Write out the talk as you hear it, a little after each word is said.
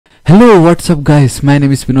Hello, what's up guys? My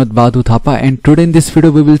name is Vinod Badhu Thapa and today in this video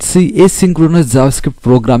we will see asynchronous JavaScript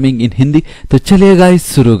programming in Hindi। तो चलिए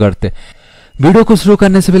guys शुरू करते हैं। Video को शुरू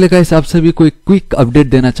करने से पहले गाइस आप सभी को एक क्विक अपडेट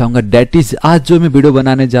देना चाहूंगा। दैट इज आज जो मैं वीडियो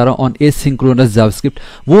बनाने जा रहा हूं ऑन एसिंक्रोनस जावास्क्रिप्ट,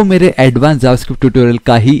 वो मेरे एडवांस जावास्क्रिप्ट ट्यूटोरियल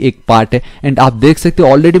का ही एक पार्ट है। एंड आप देख सकते हो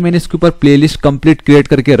ऑलरेडी मैंने इसके ऊपर प्लेलिस्ट कंप्लीट क्रिएट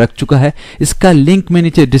करके रख चुका है। इसका लिंक मैं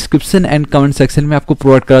नीचे डिस्क्रिप्शन एंड कमेंट सेक्शन में आपको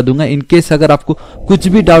प्रोवाइड करा दूंगा। इन केस अगर आपको कुछ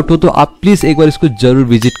भी डाउट हो तो आप प्लीज एक बार इसको जरूर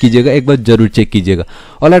विजिट कीजिएगा, एक बार जरूर चेक कीजिएगा।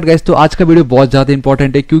 ऑलराइट गाइस, तो आज का वीडियो बहुत ज्यादा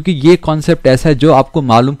इंपॉर्टेंट है क्योंकि ये कॉन्सेप्ट ऐसा है जो आपको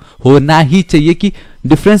मालूम होना ही चाहिए कि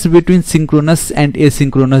difference between synchronous and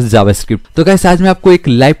asynchronous JavaScript. तो गाइस आज मैं आपको एक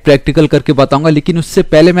लाइव प्रैक्टिकल करके बताऊंगा, लेकिन उससे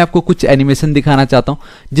पहले मैं आपको कुछ एनिमेशन दिखाना चाहता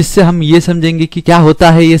हूं जिससे हम ये समझेंगे कि क्या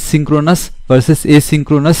होता है ये synchronous versus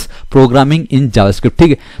asynchronous programming in JavaScript. ठीक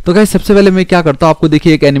है, तो गाइस सबसे पहले मैं क्या करता हूं, आपको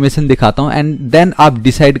देखिए एक एनिमेशन दिखाता हूं एंड देन आप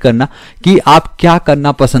डिसाइड करना कि आप क्या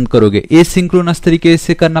करना पसंद करोगे, एसिंक्रोनस तरीके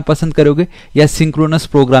से करना पसंद करोगे या सिंक्रोनस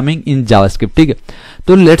प्रोग्रामिंग इन जावास्क्रिप्ट। ठीक है,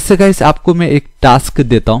 तो लेट्स से गाइस आपको मैं एक टास्क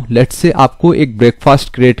देता हूं। लेट्स से आपको एक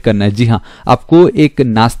ब्रेकफास्ट क्रिएट करना है। जी हाँ, आपको एक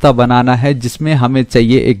नाश्ता बनाना है जिसमें हमें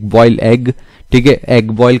चाहिए एक बॉयल एग। ठीक है,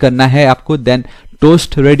 एग बॉयल करना है आपको, देन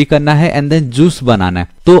टोस्ट रेडी करना है एंड देन जूस बनाना है।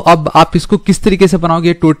 तो अब आप इसको किस तरीके से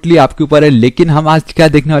बनाओगे टोटली आपके ऊपर है, लेकिन हम आज क्या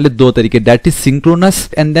देखने वाले, दो तरीके, that is synchronous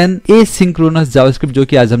and then asynchronous JavaScript, जो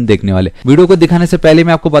कि आज हम देखने वाले। वीडियो को दिखाने से पहले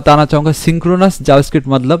मैं आपको बताना चाहूंगा सिंक्रोनस जावास्क्रिप्ट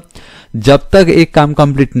मतलब जब तक एक काम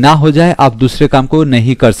कंप्लीट ना हो जाए आप दूसरे काम को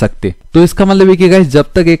नहीं कर सकते। तो इसका मतलब है कि गाइस जब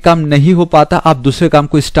तक एक काम नहीं हो पाता आप दूसरे काम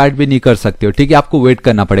को स्टार्ट भी नहीं कर सकते हो। ठीक है, आपको वेट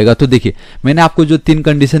करना पड़ेगा। तो देखिए मैंने आपको जो 3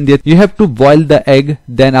 कंडीशन दिए, you have to boil the egg,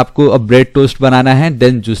 then आपको ब्रेड टोस्ट बनाना है,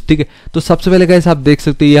 देन जूस। ठीक है, तो सबसे पहले गाइस आप देख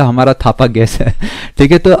सकते हो ये हमारा थापा गैस है।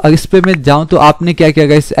 ठीक है, तो इस पे मैं जाऊं तो आपने क्या किया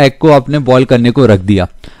गाइस, एग को आपने बॉयल करने को रख दिया।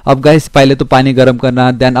 अब गाइस पहले तो पानी गर्म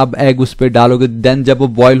करना, देन अब एग उस पे डालोगे, देन जब वो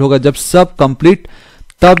बॉयल होगा, जब सब कंप्लीट,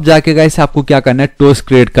 तब जाके गाइस आपको क्या करना है, टोस्ट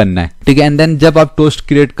क्रिएट करना है। ठीक है, एंड देन जब आप टोस्ट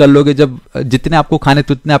क्रिएट कर लोगे, जब जितने आपको खाने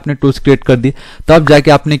तो उतने आपने टोस्ट क्रिएट कर दिए, तब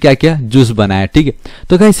जाके आपने क्या किया, जूस बनाया। ठीक है,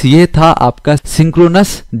 तो गाइस ये था आपका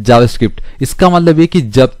सिंक्रोनस जावास्क्रिप्ट। इसका मतलब ये कि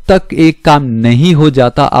जब तक एक काम नहीं हो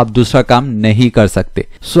जाता आप दूसरा काम नहीं कर सकते।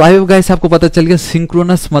 सो आई होप गाइस आपको पता चल गया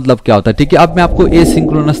सिंक्रोनस मतलब क्या होता है। ठीक है, अब मैं आपको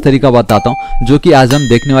एसिंक्रोनस तरीका बताता हूं जो कि आज हम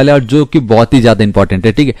देखने वाले हैं और जो कि बहुत ही ज्यादा इंपॉर्टेंट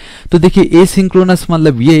है। ठीक है, तो देखिए एसिंक्रोनस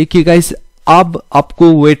मतलब ये है कि गाइस अब आपको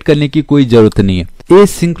वेट करने की कोई जरूरत नहीं है।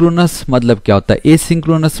 एसिंक्रोनस मतलब क्या होता है,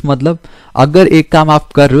 एसिंक्रोनस मतलब अगर एक काम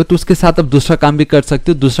आप कर रहे हो तो उसके साथ आप दूसरा काम भी कर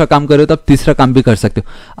सकते हो, दूसरा काम कर रहे हो तो आप तीसरा काम भी कर सकते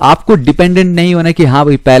हो। आपको डिपेंडेंट नहीं होना कि हाँ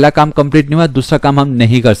भाई पहला काम कंप्लीट नहीं हुआ दूसरा काम हम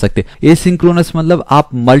नहीं कर सकते। एसिंक्रोनस मतलब आप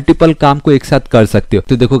मल्टीपल काम को एक साथ कर सकते हो।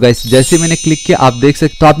 तो देखो गाइस जैसे मैंने क्लिक किया आप देख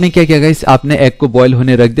सकते, तो आपने क्या किया गाइस, आपने एग को बॉयल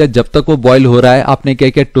होने रख दिया। जब तक वो बॉयल हो रहा है आपने क्या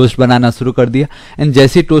किया, टोस्ट बनाना शुरू कर दिया एंड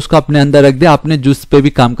जैसे ही टोस्ट को अपने अंदर रख दिया आपने जूस पे भी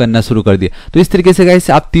काम करना शुरू कर दिया। तो इस तरीके से गाइस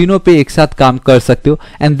आप तीनों पे एक साथ काम कर सकते हो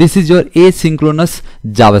and this is your asynchronous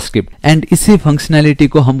JavaScript. And इसी फंक्शनैलिटी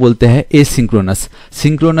को हम बोलते हैं एसिंक्रोनस।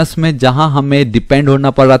 सिंक्रोनस में जहां हमें डिपेंड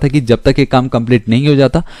होना पड़ रहा था कि जब तक एक काम कंप्लीट नहीं हो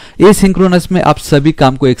जाता, एसिंक्रोनस में आप सभी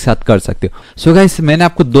काम को एक साथ कर सकते हो। सो गाइस मैंने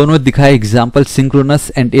आपको दोनों दिखाया एग्जांपल,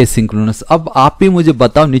 सिंक्रोनस एंड एसिंक्रोनस। अब आप भी मुझे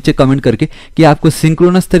बताओ नीचे कमेंट करके कि आपको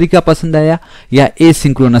सिंक्रोनस तरीका पसंद आया या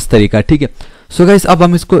एसिंक्रोनस तरीका। ठीक है, सो गाइस अब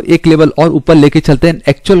हम इसको एक लेवल और ऊपर लेके चलते हैं,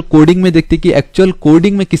 एक्चुअल कोडिंग में देखते हैं कि एक्चुअल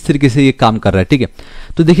कोडिंग में किस तरीके से ये काम कर रहा है। ठीक है,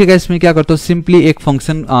 तो देखिए गाइस मैं क्या करता हूँ, सिंपली एक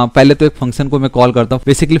फंक्शन, पहले तो एक फंक्शन को मैं कॉल करता हूँ,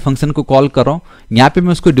 बेसिकली फंक्शन को कॉल कर रहा हूँ, यहाँ पे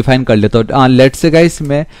मैं उसको डिफाइन कर लेता हूँ। लेट्स से गाइस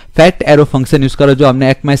मैं फैट एरो फंक्शन यूज कर रहा हूँ जो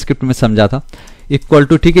हमने ECMAScript में समझा था, इक्वल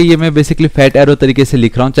टू। ठीक है, ये मैं बेसिकली फैट एरो तरीके से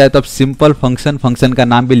लिख रहा हूँ, चाहे तो आप सिंपल फंक्शन का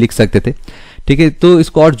नाम भी लिख सकते थे। ठीक है, तो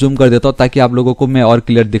इसको और जूम कर देता हूँ ताकि आप लोगों को मैं और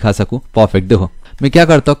क्लियर दिखा सकूं। परफेक्ट, देखो मैं क्या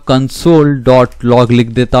करता हूँ, console.log लिख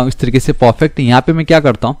देता हूँ इस तरीके से। परफेक्ट, यहाँ पे मैं क्या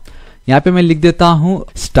करता हूँ, यहाँ पे मैं लिख देता हूँ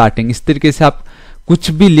स्टार्टिंग। इस तरीके से आप कुछ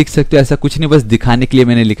भी लिख सकते हो, ऐसा कुछ नहीं, बस दिखाने के लिए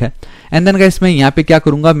मैंने लिखा है। एंड देन गाइस मैं यहाँ पे क्या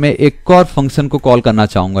करूंगा, मैं एक और फंक्शन को कॉल करना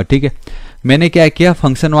चाहूंगा। ठीक है, मैंने क्या किया,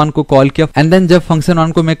 फंक्शन 1 को कॉल किया एंड देन जब फंक्शन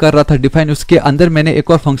 1 को मैं कर रहा था डिफाइन, उसके अंदर मैंने एक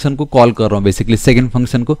और फंक्शन को कॉल कर रहा हूँ, बेसिकली सेकंड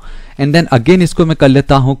फंक्शन को। एंड देन अगेन इसको मैं कर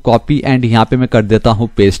लेता हूँ कॉपी एंड यहाँ पे मैं कर देता हूँ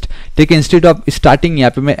पेस्ट। ठीक है, इंस्टेड ऑफ स्टार्टिंग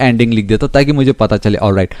यहाँ पे मैं एंडिंग लिख देता हूँ ताकि मुझे पता चले।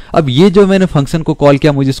 ऑलराइट, अब ये जो मैंने फंक्शन को कॉल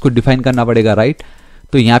किया मुझे इसको डिफाइन करना पड़ेगा, राइट।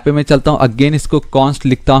 तो यहाँ पे मैं चलता हूँ, अगेन इसको कॉन्स्ट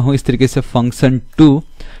लिखता हूँ इस तरीके से फंक्शन 2।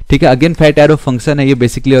 ठीक है, अगेन फैट एरो फंक्शन है ये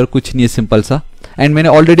बेसिकली, और कुछ नहीं है, सिंपल सा। एंड मैंने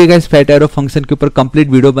already guys fat arrow function के ऊपर कंप्लीट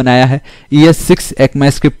वीडियो बनाया है, ES6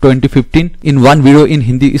 ECMAScript 2015 इन 1 वीडियो इन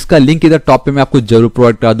हिंदी। इसका लिंक इधर टॉप पे मैं आपको जरूर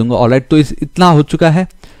प्रोवाइड करा दूंगा। ऑलराइट, तो इतना हो चुका है।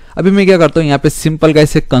 अभी मैं क्या करता हूँ, यहाँ पे सिंपल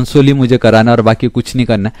गाइस एक कंसोल ही मुझे कराना और बाकी कुछ नहीं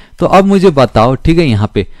करना है। तो अब मुझे बताओ, ठीक है,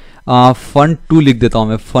 यहाँ पे fun2 लिख देता हूँ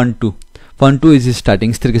मैं, fun2 इज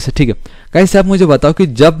स्टार्टिंग, इस तरीके से। ठीक है गाइस, आप मुझे बताओ कि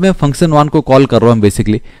जब मैं फंक्शन 1 को कॉल कर रहा हूँ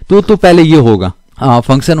बेसिकली तो पहले ये होगा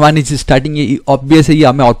फंक्शन 1 इज स्टार्टिंग, ये ऑब्वियस है, ये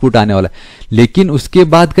हमें आउटपुट आने वाला है। लेकिन उसके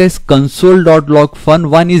बाद guys console.log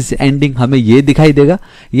fun1 is ending हमें ये दिखाई देगा,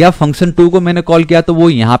 या फंक्शन 2 को मैंने कॉल किया तो वो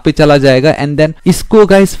यहाँ पे चला जाएगा एंड देन इसको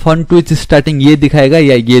गाइस fun2 इज स्टार्टिंग ये दिखाएगा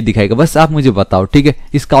या ये दिखाएगा, बस आप मुझे बताओ। ठीक है,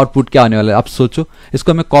 इसका आउटपुट क्या आने वाला है आप सोचो।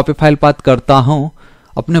 इसको मैं कॉपी फाइल पाथ करता हूँ,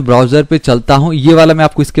 अपने ब्राउजर पे चलता हूँ, ये वाला मैं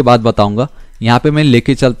आपको इसके बाद बताऊंगा। यहाँ पे मैं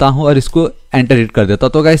लेके चलता हूँ और इसको एंटर हिट कर देता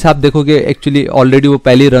हूँ, तो गाइस आप देखोगे एक्चुअली ऑलरेडी वो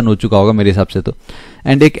पहले ही रन हो चुका होगा मेरे हिसाब से तो।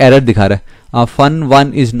 एंड एक एरर दिखा रहा है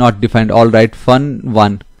fun1 is not defined, all right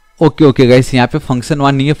fun1, okay guys, यहाँ पे फंक्शन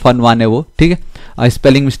 1 नहीं है fun1 है वो। ठीक है,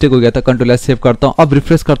 स्पेलिंग मिस्टेक हो गया था, कंट्रोल एस सेव करता हूँ, अब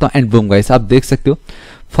रिफ्रेश करता हूँ एंड बूम गाइस आप देख सकते हो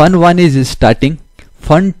fun1 is starting,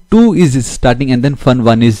 fun2 is starting and then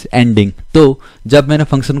fun1 is ending. तो जब मैंने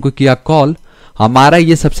फंक्शन को किया कॉल, हमारा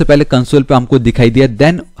ये सबसे पहले कंसोल पे हमको दिखाई दिया,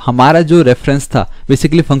 देन हमारा जो रेफरेंस था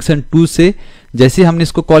बेसिकली फंक्शन 2 से जैसे हमने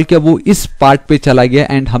इसको कॉल किया वो इस पार्ट पे चला गया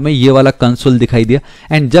एंड हमें ये वाला कंसोल दिखाई दिया।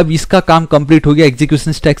 एंड जब इसका काम कंप्लीट हो गया,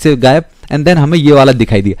 एग्जीक्यूशन स्टैक से गायब एंड देन हमें ये वाला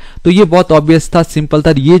दिखाई दिया। तो ये बहुत ऑब्वियस था, सिंपल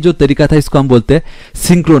था। ये जो तरीका था इसको हम बोलते हैं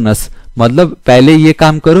सिंक्रोनस, मतलब पहले ये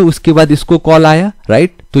काम करो उसके बाद इसको कॉल आया,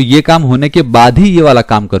 राइट, तो ये काम होने के बाद ही ये वाला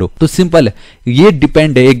काम करो। तो सिंपल है, ये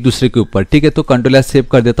डिपेंड है एक दूसरे के ऊपर। ठीक है, तो कंट्रोल एस सेव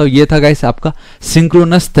कर देता हूँ। ये था गाइस आपका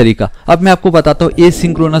सिंक्रोनस तरीका। अब मैं आपको बताता हूँ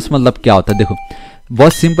एसिंक्रोनस मतलब क्या होता है। देखो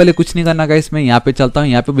बहुत सिंपल है, कुछ नहीं करना गाइस, मैं यहाँ पे चलता हूँ,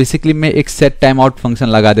 यहाँ पे बेसिकली मैं एक सेट टाइम आउट फंक्शन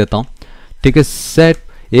लगा देता हूँ। ठीक है, सेट,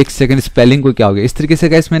 एक सेकंड, स्पेलिंग को क्या हो गया, इस तरीके से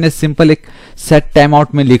गाइस मैंने सिंपल एक सेट टाइम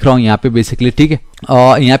आउट में लिख रहा हूँ यहाँ पे बेसिकली। ठीक है,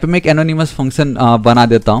 और यहाँ पे मैं एक एनोनिमस फंक्शन बना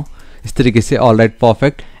देता हूँ इस तरीके से, ऑल राइट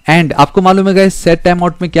परफेक्ट। एंड आपको मालूम है गाइस सेट टाइम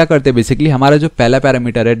आउट में क्या करते हैं, बेसिकली हमारा जो पहला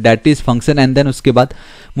पैरामीटर है that is function and then उसके बाद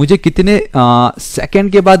मुझे कितने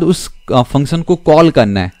सेकंड के बाद उस फंक्शन को कॉल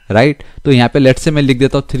करना है, राइट। तो यहाँ पे लेट से मैं लिख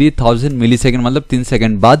देता हूँ 3000 मिली सेकेंड, मतलब 3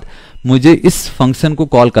 सेकंड बाद मुझे इस फंक्शन को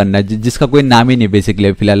कॉल करना है, जिसका कोई नाम ही नहीं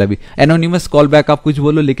बेसिकली फिलहाल अभी। एनोनिमस कॉल बैक आप कुछ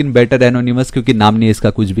बोलो, लेकिन बेटर एनोनिमस, क्योंकि नाम नहीं है इसका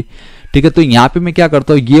कुछ भी। ठीक है, तो यहाँ पे मैं क्या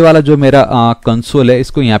करता हूँ, ये वाला जो मेरा कंसोल है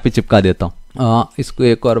इसको यहाँ पे चिपका देता हूँ, इसको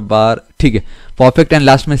एक और बार। ठीक है, परफेक्ट, एंड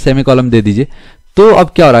लास्ट में सेमी कॉलम दे दीजिए। तो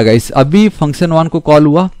अब क्या हो रहा है गाइस, अभी फंक्शन 1 को कॉल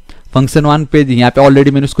हुआ, फंक्शन 1 पे यहाँ पे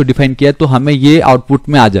ऑलरेडी मैंने उसको डिफाइन किया, तो हमें ये आउटपुट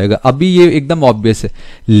में आ जाएगा। अभी ये एकदम ऑब्वियस है,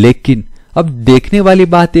 लेकिन अब देखने वाली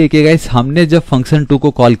बात है कि गाइस हमने जब फंक्शन 2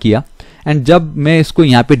 को कॉल किया एंड जब मैं इसको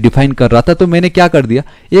यहाँ पे डिफाइन कर रहा था तो मैंने क्या कर दिया,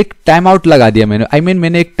 एक टाइम आउट लगा दिया मैंने,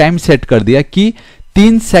 मैंने एक टाइम सेट कर दिया कि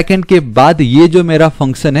 3 सेकंड के बाद ये जो मेरा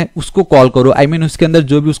फंक्शन है उसको कॉल करो, उसके अंदर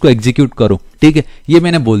जो भी उसको एग्जीक्यूट करो। ठीक है, ये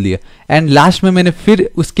मैंने बोल दिया। एंड लास्ट में मैंने फिर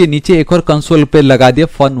उसके नीचे एक और कंसोल पे लगा दिया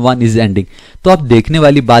fun1 इज एंडिंग। तो अब देखने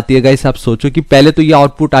वाली बात ये गाइस, आप सोचो कि पहले तो ये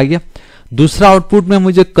आउटपुट आ गया, दूसरा आउटपुट में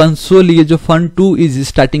मुझे कंसोल ये जो fun2 इज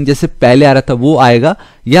स्टार्टिंग जैसे पहले आ रहा था वो आएगा,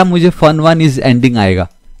 या मुझे fun1 इज एंडिंग आएगा।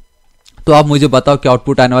 तो आप मुझे बताओ क्या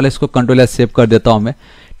आउटपुट आने वाला है। इसको कंट्रोल एस सेव कर देता हूं मैं।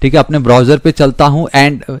 ठीक है, अपने ब्राउजर पे चलता हूं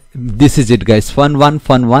and this is it guys,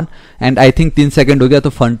 fun1 and I think 3 second हो गया, तो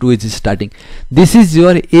fun2 is starting. This is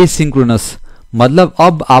your asynchronous, मतलब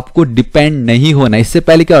अब आपको डिपेंड नहीं होना। इससे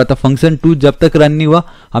पहले क्या होता, फंक्शन 2 जब तक रन नहीं हुआ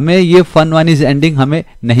हमें ये fun1 इज एंडिंग हमें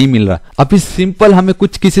नहीं मिल रहा। अभी सिंपल हमें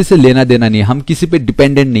कुछ किसी से लेना देना नहीं है, हम किसी पे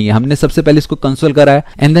डिपेंडेंट नहीं है। हमने सबसे पहले इसको कंसोल कराया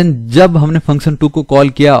एंड देन जब हमने फंक्शन 2 को कॉल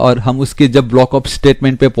किया और हम उसके जब ब्लॉक ऑफ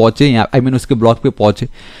स्टेटमेंट पे पहुंचे, या उसके ब्लॉक पे पहुंचे,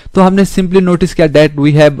 तो हमने सिंपली नोटिस किया that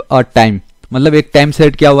we have a time, मतलब एक टाइम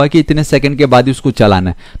सेट किया हुआ कि इतने सेकंड के बाद ही उसको चलाना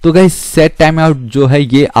है। तो गाइस सेट टाइम आउट जो है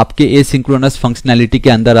ये आपके एसिंक्रोनस फंक्शनैलिटी के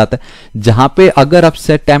अंदर आता है, जहां पे अगर आप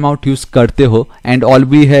सेट टाइम आउट यूज करते हो एंड ऑल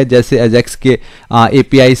भी है, जैसे एजेक्स के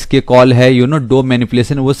एपीआईज के कॉल है, डो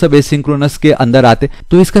मैनिपुलेशन, वो सब एसिंक्रोनस के अंदर आते।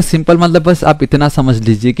 तो इसका सिंपल मतलब बस आप इतना समझ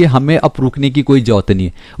लीजिए कि हमें अब रुकने की कोई जरूरत नहीं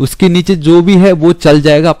है, उसके नीचे जो भी है वो चल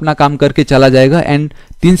जाएगा, अपना काम करके चला जाएगा। एंड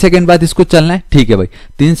 3 सेकंड बाद इसको चलना है, ठीक है भाई,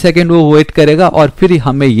 3 सेकंड वो वेट करेगा और फिर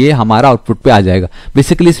हमें ये हमारा आउटपुट पे आ जाएगा।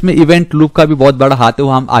 बेसिकली इसमें इवेंट लूप का भी बहुत बड़ा हाथ है,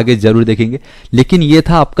 वो हम आगे जरूर देखेंगे। लेकिन ये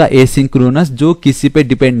था आपका एसिंक्रोनस, जो किसी पे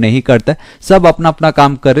डिपेंड नहीं करता, सब अपना अपना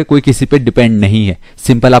काम कर रहे, कोई किसी पे डिपेंड नहीं है।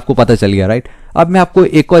 सिंपल आपको पता चल गया, राइट। अब मैं आपको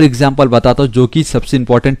एक और एग्जांपल बताता हूं, जो कि सबसे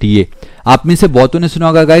इंपॉर्टेंट ये आप में से बहुतों ने सुना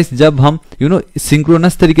होगा गाइस, जब हम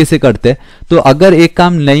सिंक्रोनस तरीके से करते हैं तो अगर एक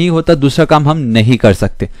काम नहीं होता दूसरा काम हम नहीं कर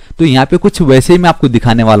सकते। तो यहाँ पे कुछ वैसे ही मैं आपको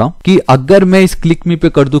दिखाने वाला हूं कि अगर मैं इस क्लिक मी पे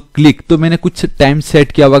कर दूं क्लिक, तो मैंने कुछ टाइम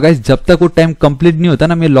सेट किया हुआ गाइस, जब तक वो टाइम कंप्लीट नहीं होता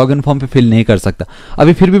ना, मैं लॉगिन फॉर्म पे फिल नहीं कर सकता।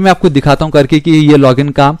 अभी फिर भी मैं आपको दिखाता हूं करके कि ये लॉगिन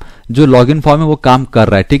काम, जो लॉगिन फॉर्म है वो काम कर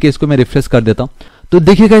रहा है। ठीक है, इसको मैं रिफ्रेश कर देता हूं, तो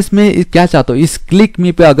देखिएगा इसमें क्या चाहता हूँ, इस क्लिक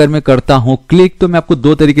मी पे अगर मैं करता हूँ क्लिक, तो मैं आपको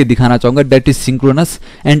दो तरीके दिखाना चाहूंगा, date is synchronous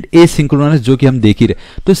and asynchronous, जो कि हम देख ही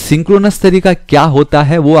रहे। तो सिंक्रोनस तरीका क्या होता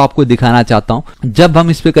है वो आपको दिखाना चाहता हूं जब हम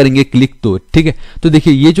इस पे करेंगे क्लिक, तो ठीक है। तो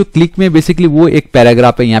देखिए ये जो क्लिक में बेसिकली वो एक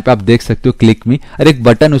पैराग्राफ है, यहाँ पे आप देख सकते हो क्लिक मी, और एक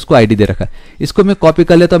बटन उसको आईडी दे रखा है। इसको मैं कॉपी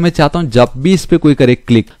कर लेता हूं। मैं चाहता हूं जब भी इस पे कोई करे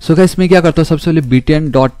क्लिक, सो गाइस मैं क्या करता हूं, सबसे पहले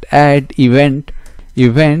btn.add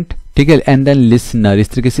इवेंट, ठीक है, एंड देन लिसनर, इस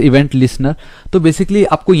तरीके से इवेंट लिसनर। तो बेसिकली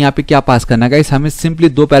आपको यहाँ पे क्या पास करना है गाइस, हमें सिंपली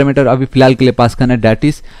दो पैरामीटर अभी फिलहाल के लिए पास करना है, डेट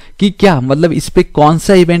इज कि क्या मतलब इस पे कौन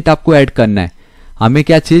सा इवेंट आपको ऐड करना है। हमें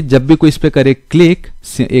क्या चाहिए, जब भी कोई इस पे करे क्लिक,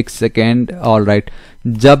 एक सेकेंड, ऑलराइट,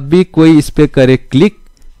 जब भी कोई इस पे करे क्लिक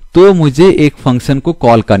तो मुझे एक फंक्शन को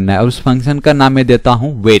कॉल करना है, और उस फंक्शन का नाम मैं देता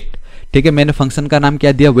हूं वेट, ठीक है। मैंने फंक्शन का नाम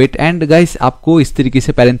क्या दिया, वेट। एंड गाइस आपको इस तरीके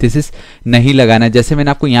से पैरेंथेसिस नहीं लगाना है, जैसे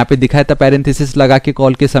मैंने आपको यहाँ पे दिखाया था पैरेंथेसिस लगा के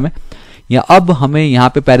कॉल के समय, या अब हमें यहाँ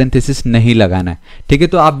पे पैरेंथेसिस नहीं लगाना है, ठीक है।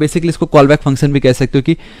 तो आप बेसिकली इसको कॉल बैक फंक्शन भी कह सकते हो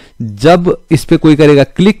कि जब इस पे कोई करेगा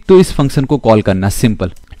क्लिक तो इस फंक्शन को कॉल करना,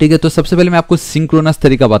 सिंपल, ठीक है। तो सबसे पहले मैं आपको सिंक्रोनस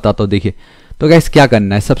तरीका बताता हूँ। देखिए तो गाइस क्या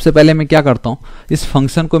करना है, सबसे पहले मैं क्या करता हूँ, इस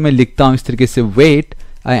फंक्शन को मैं लिखता हूँ इस तरीके से वेट,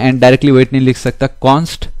 एंड डायरेक्टली वेट नहीं लिख सकता,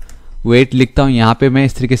 कॉन्स्ट वेट लिखता हूं यहाँ पे मैं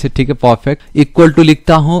इस तरीके से, ठीक है, परफेक्ट, इक्वल टू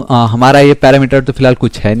लिखता हूं, हमारा ये पैरामीटर तो फिलहाल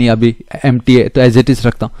कुछ है नहीं अभी, एम्प्टी है, तो एज इट इज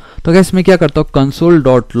रखता हूं। तो गाइस मैं क्या करता हूँ,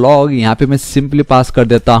 console.log यहाँ पे मैं सिंपली पास कर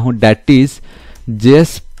देता हूँ डेट इज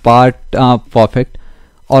जेस पार्ट, परफेक्ट,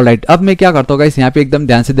 ऑलराइट। अब मैं क्या करता हूँ गाइस, यहाँ पे एकदम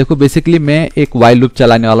ध्यान से देखो, बेसिकली मैं एक वाइल लूप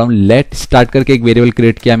चलाने वाला हूँ, लेट स्टार्ट करके एक वेरिएबल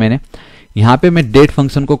क्रिएट किया मैंने, यहाँ पे मैं डेट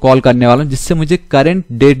फंक्शन को कॉल करने वाला हूँ, जिससे मुझे करंट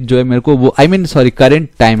डेट जो है मेरे को वो, करंट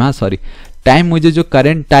टाइम, हाँ सॉरी टाइम, मुझे जो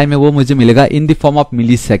करंट टाइम है वो मुझे मिलेगा in the form of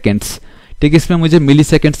milli seconds, ठीक है। इसमें मुझे मिली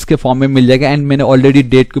सेकेंड्स के फॉर्म में मिल जाएगा। एंड मैंने ऑलरेडी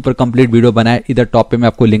डेट के ऊपर कंप्लीट वीडियो बनाया, इधर टॉप पे मैं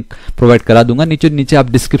आपको लिंक प्रोवाइड करा दूंगा, नीचे आप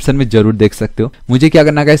डिस्क्रिप्शन में जरूर देख सकते हो। मुझे क्या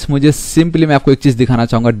करना है, मुझे सिंपली मैं आपको एक चीज दिखाना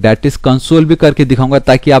चाहूंगा, डेट इज कंसोल भी करके दिखाऊंगा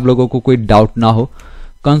ताकि आप लोगों को कोई डाउट ना हो।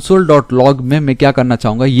 console.log में मैं क्या करना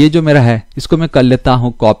चाहूंगा, ये जो मेरा है इसको मैं कर लेता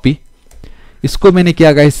हूँ कॉपी, इसको मैंने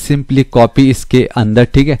किया गाइस सिंपली कॉपी इसके अंदर,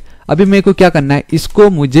 ठीक है। अभी मेरे को क्या करना है, इसको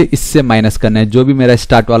मुझे इससे माइनस करना है, जो भी मेरा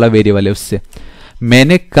स्टार्ट वाला वेरिएबल है उससे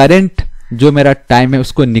मैंने करंट जो मेरा टाइम है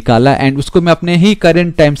उसको निकाला, एंड उसको मैं अपने ही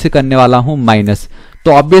करंट टाइम से करने वाला हूं माइनस।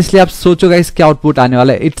 तो ऑब्वियसली आप सोचोगे इस क्या आउटपुट आने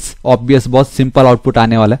वाला है, इट्स ऑब्वियस, बहुत सिंपल आउटपुट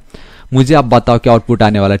आने वाला है। मुझे आप बताओ क्या आउटपुट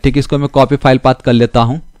आने वाला है, ठीक है। इसको मैं कॉपी फाइल पाथ कर लेता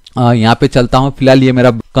हूँ, यहाँ पे चलता हूँ, फिलहाल ये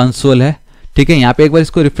मेरा कंसोल है, ठीक है। यहाँ पे एक बार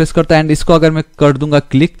इसको रिफ्रेश करता है, एंड इसको अगर मैं कर दूंगा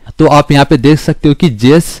क्लिक, तो आप यहाँ पे देख सकते हो कि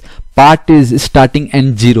जेस part is starting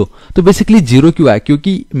and zero. तो बेसिकली जीरो क्यों आया,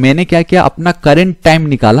 क्योंकि मैंने क्या किया, अपना करंट टाइम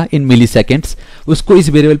निकाला इन मिली सेकेंड्स, उसको इस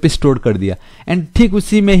वेरिएबल पे स्टोर कर दिया। एंड ठीक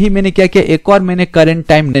उसी में ही मैंने क्या किया, एक और मैंने करंट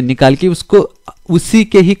टाइम निकाल के उसको उसी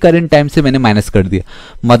के ही करंट टाइम से मैंने माइनस कर दिया,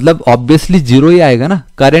 मतलब ऑब्वियसली जीरो ही आएगा ना,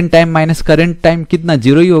 current time minus current time कितना,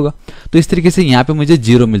 जीरो ही होगा। तो इस तरीके से यहाँ पे मुझे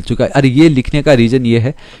जीरो मिल चुका है। और ये लिखने का रीजन ये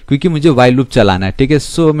है क्योंकि मुझे वाइल लूप चलाना है, ठीक है।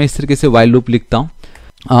 सो मैं इस तरीके से वाइल लूप लिखता हूँ,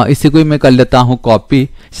 इसी को मैं कर लेता हूं कॉपी,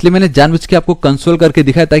 इसलिए मैंने जानबूझ के आपको कंसोल करके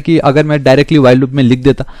दिखाया था कि अगर मैं डायरेक्टली वाइल लूप में लिख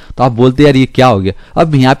देता तो आप बोलते यार ये क्या हो गया।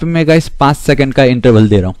 अब यहाँ पे मैं गाइस 5 सेकंड का इंटरवल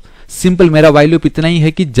दे रहा हूँ, सिंपल, मेरा वाइल लूप इतना ही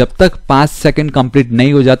है कि जब तक 5 सेकंड कंप्लीट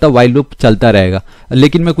नहीं हो जाता वाइल लूप चलता रहेगा,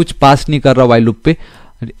 लेकिन मैं कुछ पास नहीं कर रहा वाइल लूप पे,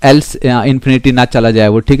 एल्स इन्फिनिटी ना चला जाए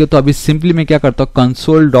वो, ठीक है। तो अभी सिंपली मैं क्या करता हूँ,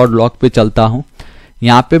 console.log पे चलता हूँ,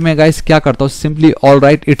 यहाँ पे मैं गाइस क्या करता हूँ, simply all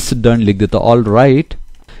right it's done लिख देता हूँ, all right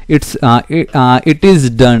it is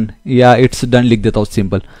done, या इट्स डन लिख देता हूँ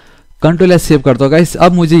सिंपल, कंट्रोल एस सेव करता हूँ गाइस।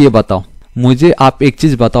 अब मुझे ये बताओ, मुझे आप एक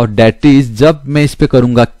चीज बताओ, डेट इज जब मैं इस पे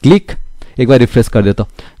करूंगा क्लिक, एक बार रिफ्रेश कर देता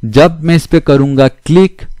हूं, जब मैं इस पे करूंगा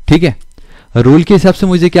क्लिक, ठीक है, रूल के हिसाब से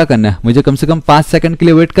मुझे क्या करना है, मुझे कम से कम 5 सेकंड के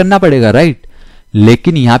लिए वेट करना पड़ेगा, राइट।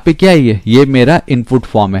 लेकिन यहाँ पे क्या है, ये मेरा इनपुट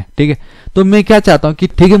फॉर्म है, ठीक है। तो मैं क्या चाहता हूं कि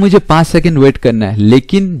ठीक है मुझे 5 सेकंड वेट करना है,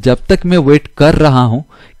 लेकिन जब तक मैं वेट कर रहा हूं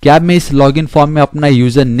क्या मैं इस लॉगिन फॉर्म में अपना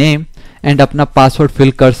यूजर नेम एंड अपना पासवर्ड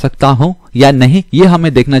फिल कर सकता हूं या नहीं, ये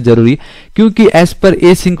हमें देखना जरूरी है। क्योंकि एज पर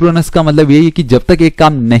एसिंक्रोनस का मतलब यही है कि जब तक एक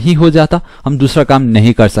काम नहीं हो जाता हम दूसरा काम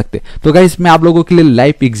नहीं कर सकते। तो गाइस मैं आप लोगों के लिए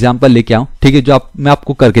लाइव एग्जांपल लेके आऊं, ठीक है, जो मैं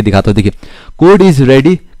आपको करके दिखाता हूं। देखिए code is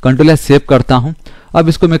ready, control S save करता हूं, अब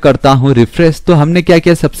इसको मैं करता हूं रिफ्रेश। तो हमने क्या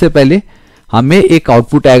किया, सबसे पहले हमें एक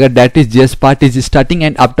आउटपुट आएगा, दैट इज जेस part is starting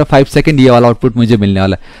and after 5 second, ये वाला आउटपुट मुझे मिलने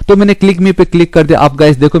वाला है। तो मैंने क्लिक मी पे क्लिक कर दिया। अब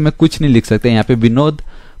गाइस देखो मैं कुछ नहीं लिख सकता, यहाँ पे विनोद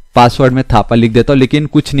पासवर्ड में थापा लिख देता हूं, लेकिन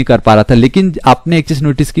कुछ नहीं कर पा रहा था। लेकिन आपने एक चीज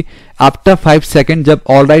नोटिस की, आफ्टर 5 सेकंड जब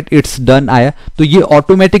ऑल राइट इट्स डन आया तो ये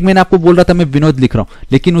ऑटोमेटिक, मैंने आपको बोल रहा था मैं विनोद लिख रहा हूं,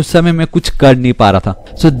 लेकिन उस समय मैं कुछ कर नहीं पा रहा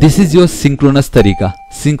था। So this is your synchronous तरीका,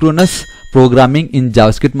 सिंक्रोनस प्रोग्रामिंग इन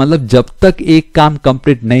जावास्क्रिप्ट, मतलब जब तक एक काम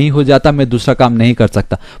कंप्लीट नहीं हो जाता मैं दूसरा काम नहीं कर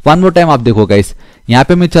सकता। वन मोर टाइम आप देखो गाइस, यहाँ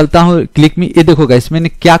पे मैं चलता हूँ क्लिक मी, ये देखो गाइस मैंने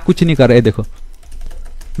क्या कुछ नहीं करा है, देखो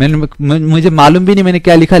मुझे मालूम भी नहीं मैंने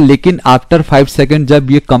क्या लिखा, लेकिन आफ्टर 5 सेकंड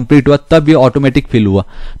जब ये कंप्लीट हुआ तब ये ऑटोमेटिक फिल हुआ।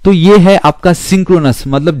 तो ये है आपका सिंक्रोनस,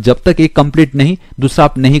 मतलब जब तक एक कंप्लीट नहीं दूसरा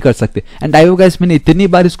आप नहीं कर सकते। एंड आई होप गाइस मैंने इतनी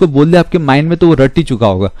बार इसको बोल दिया आपके माइंड में तो वो रट ही चुका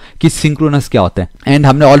होगा कि सिंक्रोनस क्या होता है। एंड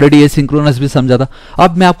हमने ऑलरेडी ये सिंक्रोनस भी समझा था।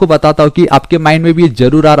 अब मैं आपको बताता हूँ कि आपके माइंड में भी ये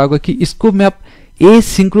जरूर आ रहा होगा कि इसको मैं आप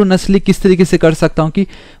एसिंक्रोनसली किस तरीके से कर सकता हूं कि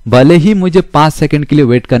भले ही मुझे 5 सेकंड के लिए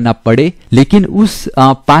वेट करना पड़े, लेकिन उस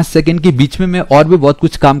 5 सेकंड के बीच में मैं और भी बहुत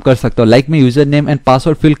कुछ काम कर सकता हूं। लाइक मैं user name and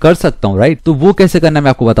password fill कर सकता हूं, राइट। तो वो कैसे करना मैं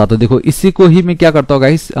आपको बताता हूं। देखो इसी को ही मैं क्या करता हूं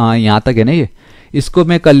गाइस, यहां तक है ना, ये इसको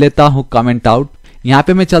मैं कर लेता हूं कमेंट आउट। यहां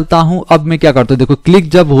पे मैं चलता हूं, अब मैं क्या करता हूं, देखो क्लिक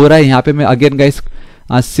जब हो रहा है यहां पे मैं अगेन गाइस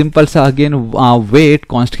सिंपल सा अगेन वेट,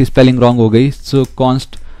 कॉन्स्ट की स्पेलिंग रॉन्ग हो गई, सो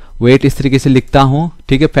कॉन्स्ट वेट इस तरीके से लिखता हूं,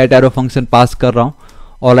 ठीक है। फैट एरो फंक्शन पास कर रहा हूं,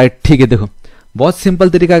 ऑलराइट ठीक है। देखो बहुत सिंपल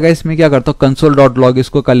तरीका है, इसमें क्या करता हूं console.log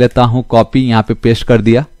इसको कर लेता हूं कॉपी, यहां पे पेस्ट कर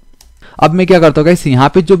दिया। अब मैं क्या करता हूं गाइस, यहां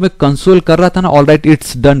पे जो मैं कंसोल कर रहा था ना, ऑलराइट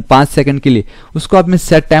इट्स डन 5 सेकंड के लिए, उसको अब मैं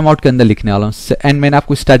सेट टाइम आउट के अंदर लिखने वाला हूं। एंड मैंने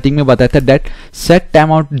आपको स्टार्टिंग में बताया था दैट सेट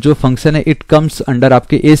टाइम आउट जो फंक्शन है इट कम्स अंडर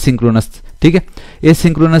आपके एसिंक्रोनस, ठीक है।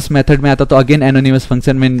 एसिंक्रोनस मेथड में आता तो अगेन एनोनिमस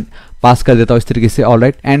फंक्शन में पास कर देता हूं इस तरीके से,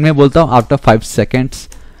 ऑलराइट। एंड मैं बोलता हूं आफ्टर 5 सेकेंड्स,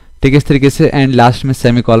 ठीक है इस तरीके से, एंड लास्ट में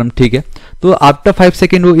सेमी कॉलम, ठीक है। तो आफ्टर 5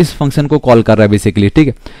 सेकेंड वो इस फंक्शन को कॉल कर रहा है बेसिकली, ठीक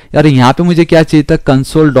है यार। यहाँ पे मुझे क्या चाहिए था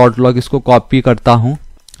console.log, इसको कॉपी करता हूँ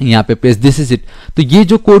यहाँ पे पेस्ट, दिस इज इट। तो ये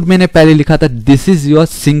जो कोड मैंने पहले लिखा था, this is your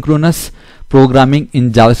synchronous programming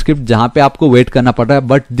in JavaScript, जहां पे आपको वेट करना पड़ रहा है,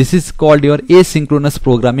 but this is called your asynchronous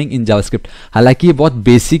programming in JavaScript. हालांकि ये बहुत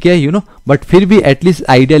बेसिक है यू नो, बट फिर भी एटलीस्ट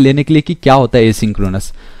आइडिया लेने के लिए कि क्या होता है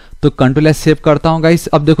एसिंक्रोनस। तो कंट्रोल एस सेव करता हूं गाइस।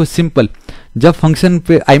 अब देखो सिंपल, जब फंक्शन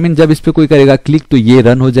पे जब इस पे कोई करेगा क्लिक तो ये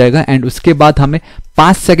रन हो जाएगा, एंड उसके बाद हमें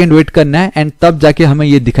 5 सेकंड वेट करना है, एंड तब जाके हमें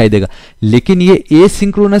ये दिखाई देगा। लेकिन ये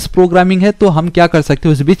एसिंक्रोनस प्रोग्रामिंग है, तो हम क्या कर सकते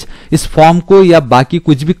हैं, उस बीच इस फॉर्म को या बाकी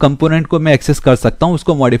कुछ भी कंपोनेंट को मैं एक्सेस कर सकता हूं,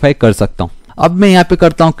 उसको मॉडिफाई कर सकता हूं। अब मैं यहाँ पे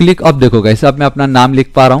करता हूँ क्लिक, अब देखो गाइस अब मैं अपना नाम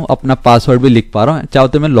लिख पा रहा हूँ, अपना पासवर्ड भी लिख पा रहा हूँ, चाहो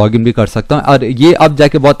तो मैं लॉगिन भी कर सकता हूँ, और ये अब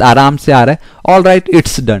जाके बहुत आराम से आ रहा है। ऑलराइट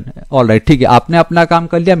इट्स डन, ऑलराइट ठीक है, आपने अपना काम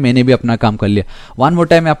कर लिया, मैंने भी अपना काम कर लिया। वन मोर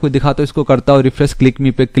टाइम मैं आपको दिखाता हूँ, इसको करता हूँ रिफ्रेश, क्लिक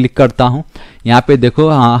मी पे क्लिक करता हूँ, यहाँ पे देखो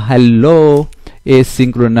हाँ हेलो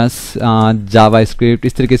एसिंक्रोनस जावास्क्रिप्ट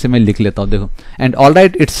इस तरीके से मैं लिख लेता हूँ, देखो एंड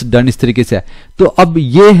ऑलराइट इट्स डन इस तरीके से है। तो अब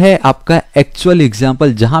ये है आपका एक्चुअल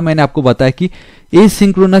एग्जांपल जहां मैंने आपको बताया कि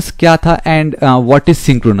एसिंक्रोनस क्या था and what is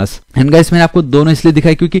synchronous. And guys मैंने आपको दोनों इसलिए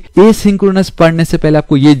दिखाई क्योंकि एसिंक्रोनस पढ़ने से पहले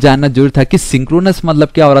आपको ये जानना जरूरी था कि सिंक्रोनस मतलब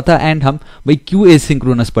क्या हो रहा था, एंड हम भाई क्यों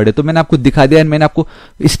एसिंक्रोनस पढ़े। तो मैंने आपको दिखा दिया, एंड मैंने आपको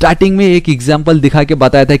स्टार्टिंग में एक एग्जांपल दिखा के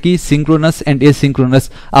बताया था कि सिंक्रोनस एंड एसिंक्रोनस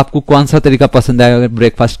आपको कौन सा तरीका पसंद आएगा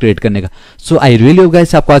ब्रेकफास्ट क्रिएट करने का। सो आई रियली होप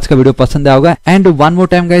गाइस आपको आज का वीडियो पसंद आया होगा। And one more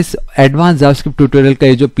time guys, advance JavaScript tutorial का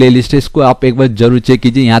ये जो प्लेलिस्ट है इसको आप एक बार जरूर चेक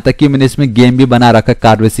कीजिए। यहाँ तक कि मैंने इसमें गेम भी बना रखा है,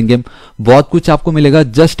 कार रेसिंग गेम, बहुत कुछ आपको मिलेगा,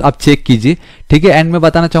 जस्ट आप चेक कीजिए, ठीक है। एंड मैं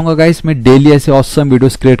बताना चाहूंगा गाइस, मैं डेली ऐसे ऑसम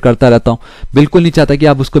वीडियोस क्रिएट करता रहता हूं, बिल्कुल नहीं चाहता कि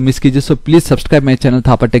आप उसको मिस कीजिए। So please subscribe my channel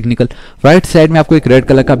Thapa technical. Right side में आपको एक रेड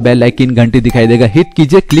कलर का बेल आइकन घंटी दिखाई देगा, हिट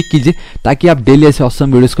कीजिए, क्लिक कीजिए, ताकि आप डेली ऐसे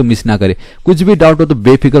ऑसम वीडियोस को मिस ना करें। कुछ भी डाउट हो तो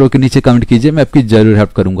बेफिक्र होकर नीचे कमेंट कीजिए, मैं आपकी जरूर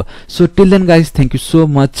हेल्प करूंगा। So till then guys, thank you so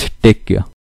much, take care.